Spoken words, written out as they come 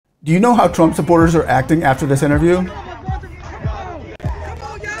Do you know how Trump supporters are acting after this interview?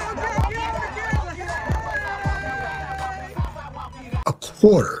 A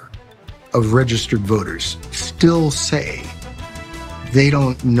quarter of registered voters still say they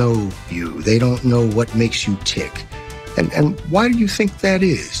don't know you. They don't know what makes you tick. And why do you think that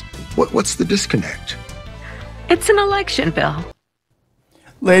is? What's the disconnect? It's an election, Bill.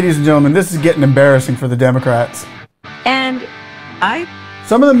 Ladies and gentlemen, this is getting embarrassing for the Democrats. And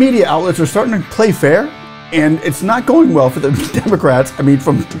Some of the media outlets are starting to play fair, and it's not going well for the Democrats. I mean,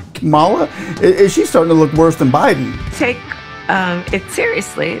 from Kamala, she's starting to look worse than Biden. take it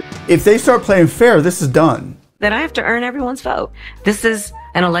seriously. If they start playing fair, this is done. Then I have to earn everyone's vote. This is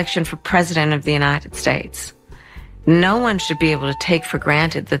an election for President of the United States. No one should be able to take for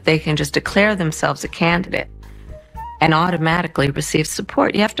granted that they can just declare themselves a candidate and automatically receive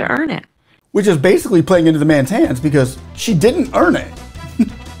support. You have to earn it. Which is basically playing into the man's hands because she didn't earn it.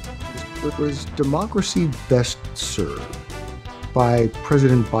 Was democracy best served by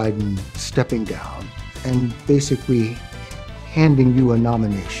President Biden stepping down and basically handing you a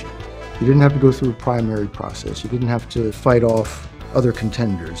nomination? You didn't have to go through a primary process. You didn't have to fight off other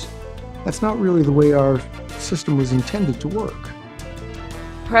contenders. That's not really the way our system was intended to work.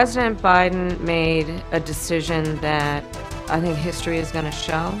 President Biden made a decision that I think history is going to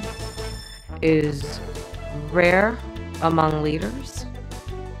show is rare among leaders,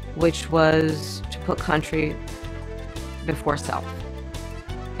 which was to put country before self.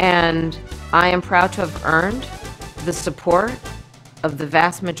 And I am proud to have earned the support of the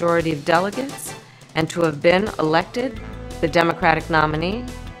vast majority of delegates and to have been elected the Democratic nominee.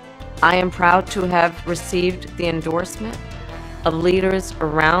 I am proud to have received the endorsement of leaders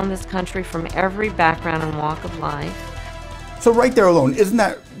around this country from every background and walk of life. So right there alone, isn't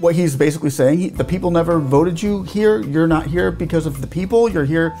that what he's basically saying? The people never voted you here. You're not here because of the people. You're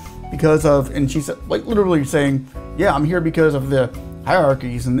here because of, and she said, like literally saying, yeah, I'm here because of the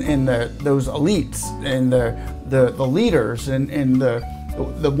hierarchies and those elites and the leaders and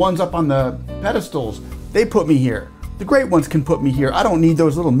the ones up on the pedestals. They put me here. The great ones can put me here. I don't need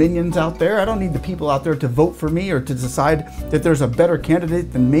those little minions out there. I don't need the people out there to vote for me or to decide that there's a better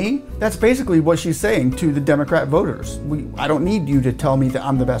candidate than me. That's basically what she's saying to the Democrat voters. I don't need you to tell me that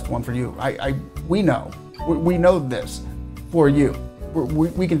I'm the best one for you. We know. We know this for you.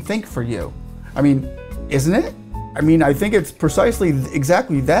 We can think for you. I mean, isn't it? I mean, I think it's precisely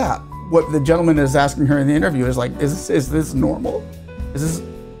exactly that. What the gentleman is asking her in the interview is like, is this normal? Is this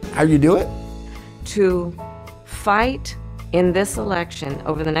how you do it? To fight in this election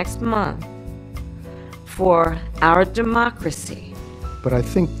over the next month for our democracy. But I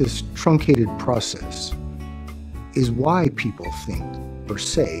think this truncated process is why people think or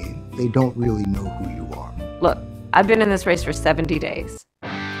say they don't really know who you are. Look, I've been in this race for 70 days.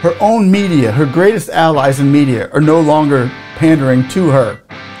 Her own media, her greatest allies in media, are no longer pandering to her.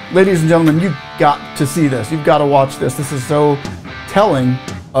 Ladies and gentlemen, you've got to see this. You've got to watch this. This is so telling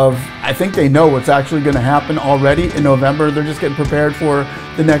of, I think they know what's actually going to happen already in November. They're just getting prepared for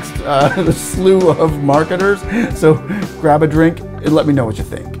the next slew of marketers. So grab a drink and let me know what you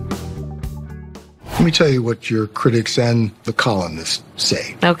think. Let me tell you what your critics and the columnists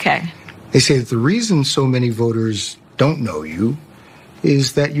say. Okay. They say that the reason so many voters don't know you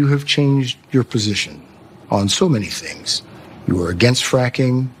is that you have changed your position on so many things. You were against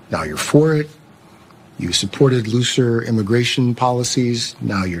fracking, now you're for it. You supported looser immigration policies,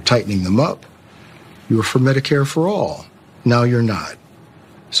 now you're tightening them up. You were for Medicare for all, now you're not.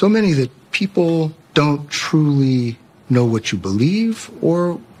 So many that people don't truly know what you believe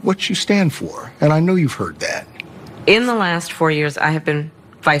or what you stand for. And I know you've heard that. In the last 4 years, I have been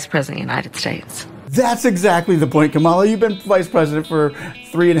Vice President of the United States. That's exactly the point, Kamala. You've been vice president for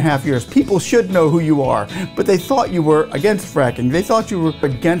 3.5 years. People should know who you are, but they thought you were against fracking. They thought you were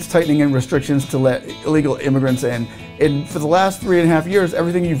against tightening in restrictions to let illegal immigrants in. And for the last 3.5 years,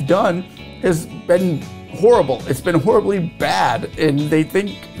 everything you've done has been horrible. It's been horribly bad. And they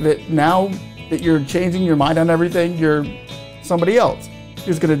think that now that you're changing your mind on everything, you're somebody else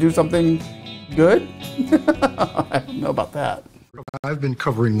who's going to do something good. I don't know about that. I've been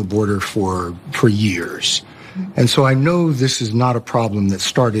covering the border for years, and so I know this is not a problem that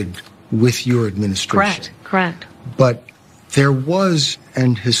started with your administration. Correct. But there was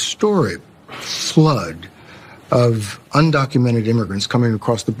an historic flood of undocumented immigrants coming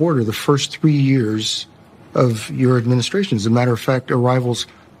across the border the first 3 years of your administration. As a matter of fact, arrivals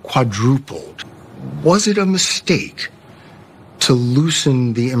quadrupled. Was it a mistake to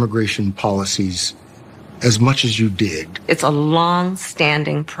loosen the immigration policies as much as you did? It's a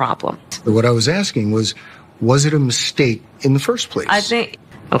long-standing problem. What I was asking was it a mistake in the first place? I think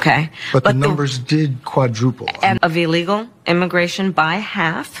Okay. But the numbers did quadruple. And of illegal immigration by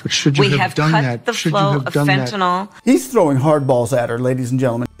half. But should you we have done cut that? the Should you flow have of done that? fentanyl. He's throwing hardballs at her, ladies and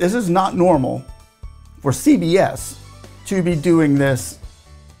gentlemen. This is not normal for CBS to be doing this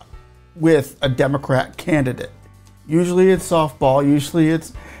with a Democrat candidate. Usually it's softball. Usually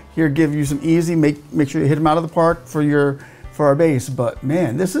it's here, give you some easy, make sure you hit them out of the park for our base. But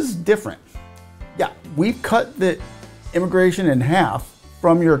man, this is different. Yeah, we've cut the immigration in half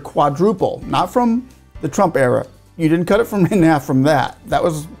from your quadruple, not from the Trump era. You didn't cut it in half from that. That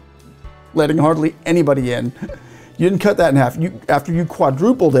was letting hardly anybody in. You didn't cut that in half. After you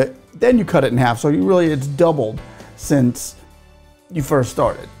quadrupled it, then you cut it in half. So it's doubled since you first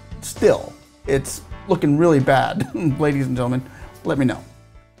started. Still, it's looking really bad. Ladies and gentlemen, let me know.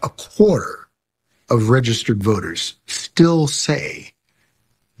 A quarter of registered voters still say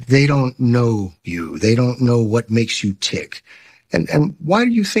they don't know you. They don't know what makes you tick. And why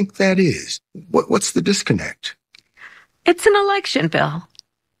do you think that is? What's the disconnect? It's an election, Bill.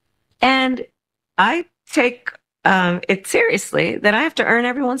 And I take it seriously that I have to earn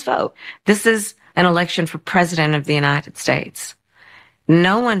everyone's vote. This is an election for President of the United States.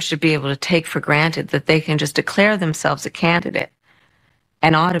 No one should be able to take for granted that they can just declare themselves a candidate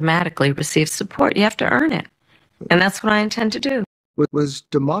and automatically receive support. You have to earn it. And that's what I intend to do. Was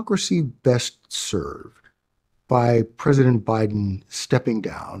democracy best served by President Biden stepping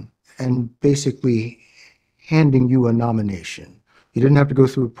down and basically handing you a nomination? You didn't have to go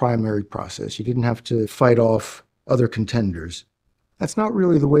through a primary process. You didn't have to fight off other contenders. That's not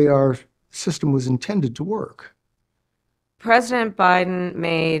really the way our system was intended to work. President Biden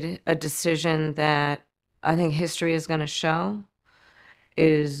made a decision that I think history is going to show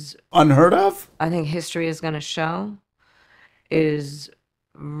is unheard of. I think history is going to show is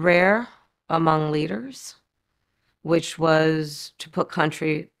rare among leaders, which was to put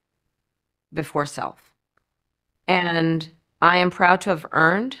country before self. And I am proud to have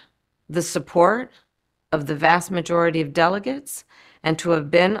earned the support of the vast majority of delegates and to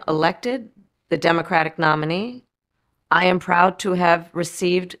have been elected the Democratic nominee. I am proud to have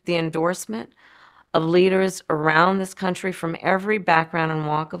received the endorsement of leaders around this country from every background and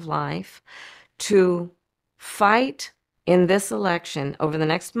walk of life to fight in this election over the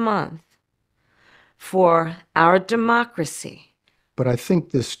next month for our democracy. But I think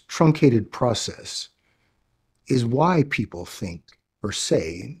this truncated process is why people think or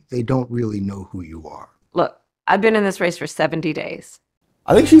say they don't really know who you are. Look, I've been in this race for 70 days.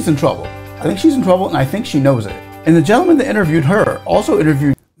 I think she's in trouble. I think she's in trouble, and I think she knows it. And the gentleman that interviewed her also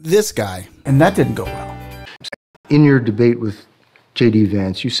interviewed this guy, and that didn't go well. In your debate with J.D.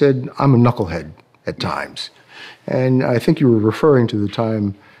 Vance, you said, I'm a knucklehead at times. And I think you were referring to the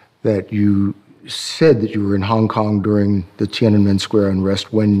time that you said that you were in Hong Kong during the Tiananmen Square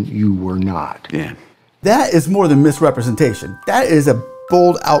unrest when you were not. Yeah. That is more than misrepresentation. That is a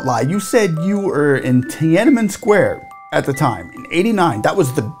bold outlie. You said you were in Tiananmen Square at the time, in '89. That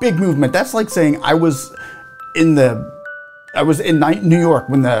was the big movement. That's like saying I was in New York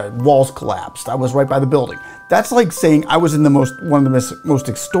when the walls collapsed. I was right by the building. That's like saying I was in one of the most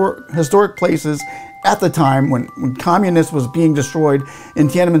historic places at the time when communism was being destroyed in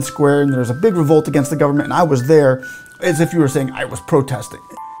Tiananmen Square, and there was a big revolt against the government, and I was there, as if you were saying I was protesting.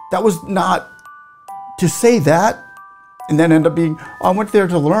 That was not to say that, and then end up being, oh, I went there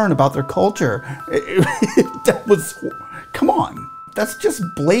to learn about their culture. That was, come on. That's just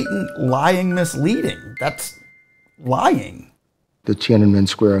blatant lying, misleading. That's lying. The Tiananmen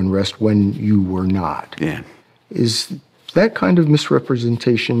Square unrest when you were not. Yeah. Is that kind of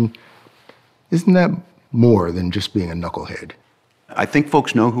misrepresentation, isn't that more than just being a knucklehead? I think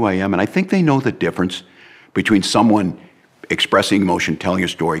folks know who I am, and I think they know the difference between someone expressing emotion, telling a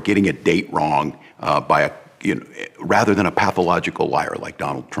story, getting a date wrong rather than a pathological liar like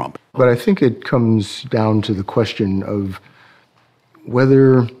Donald Trump. But I think it comes down to the question of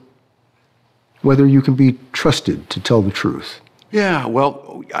whether you can be trusted to tell the truth. Yeah,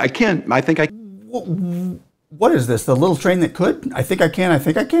 well, I can. I think I. What is this? The little train that could? I think I can. I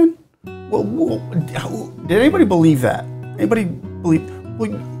think I can. Well, did anybody believe that? Anybody believe? Well,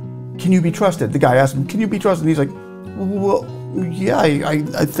 can you be trusted? The guy asked him, "Can you be trusted?" And he's like, "Well, yeah,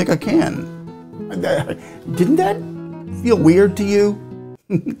 I think I can." Didn't that feel weird to you?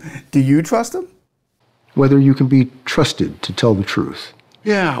 Do you trust him? Whether you can be trusted to tell the truth.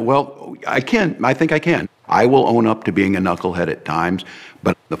 Yeah, well, I can. I think I can. I will own up to being a knucklehead at times,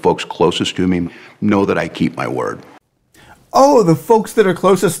 but the folks closest to me know that I keep my word. Oh, the folks that are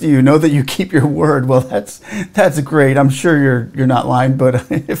closest to you know that you keep your word. Well, that's great. I'm sure you're not lying, but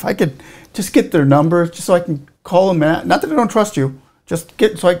if I could just get their number, just so I can call them out. Not that I don't trust you, Just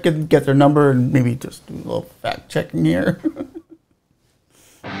so I can get their number and maybe just do a little fact checking here.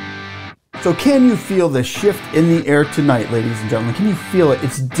 So can you feel the shift in the air tonight, ladies and gentlemen? Can you feel it?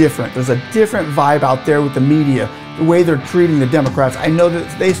 It's different. There's a different vibe out there with the media, the way they're treating the Democrats. I know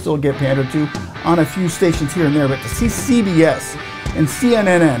that they still get pandered to on a few stations here and there, but to see CBS and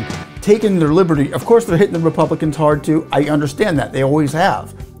CNN taking their liberty, of course they're hitting the Republicans hard too. I understand that. They always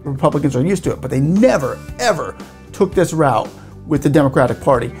have. The Republicans are used to it, but they never, ever took this route with the Democratic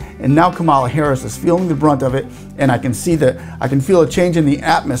Party. And now Kamala Harris is feeling the brunt of it, and I can feel a change in the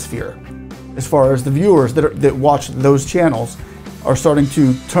atmosphere as far as the viewers that watch those channels are starting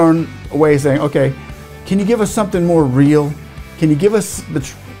to turn away, saying, okay, can you give us something more real? Can you give us the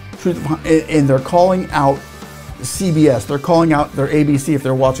truth? And they're calling out CBS, they're calling out their ABC if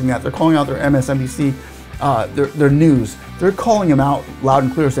they're watching that, they're calling out their MSNBC, their news. They're calling them out loud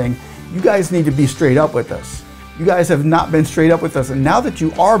and clear, saying, you guys need to be straight up with us. You guys have not been straight up with us, and now that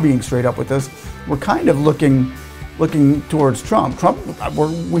you are being straight up with us, we're kind of looking towards Trump.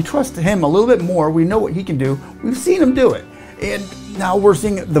 We trust him a little bit more. We know what he can do. We've seen him do it. And now we're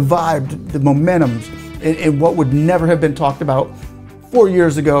seeing the vibe, the momentums, and what would never have been talked about 4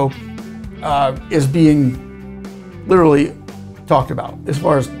 years ago is being literally talked about as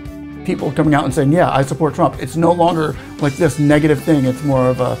far as people coming out and saying, yeah, I support Trump. It's no longer like this negative thing. It's more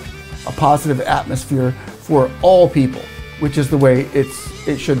of a positive atmosphere for all people, which is the way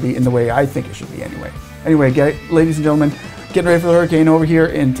it should be, and the way I think it should be anyway. Anyway, ladies and gentlemen, getting ready for the hurricane over here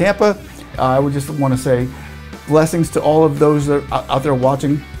in Tampa. I would just want to say blessings to all of those that are out there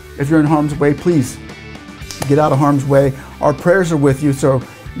watching. If you're in harm's way, please get out of harm's way. Our prayers are with you, so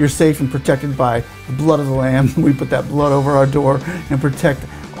you're safe and protected by the blood of the Lamb. We put that blood over our door and protect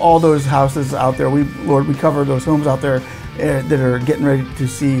all those houses out there. Lord, we cover those homes out there that are getting ready to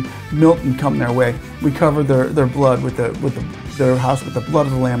see Milton come their way. We cover their blood with their house with the blood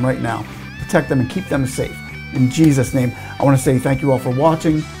of the Lamb right now. Protect them and keep them safe. In Jesus' name, I want to say thank you all for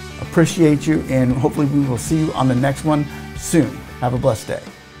watching. Appreciate you, and hopefully we will see you on the next one soon. Have a blessed day.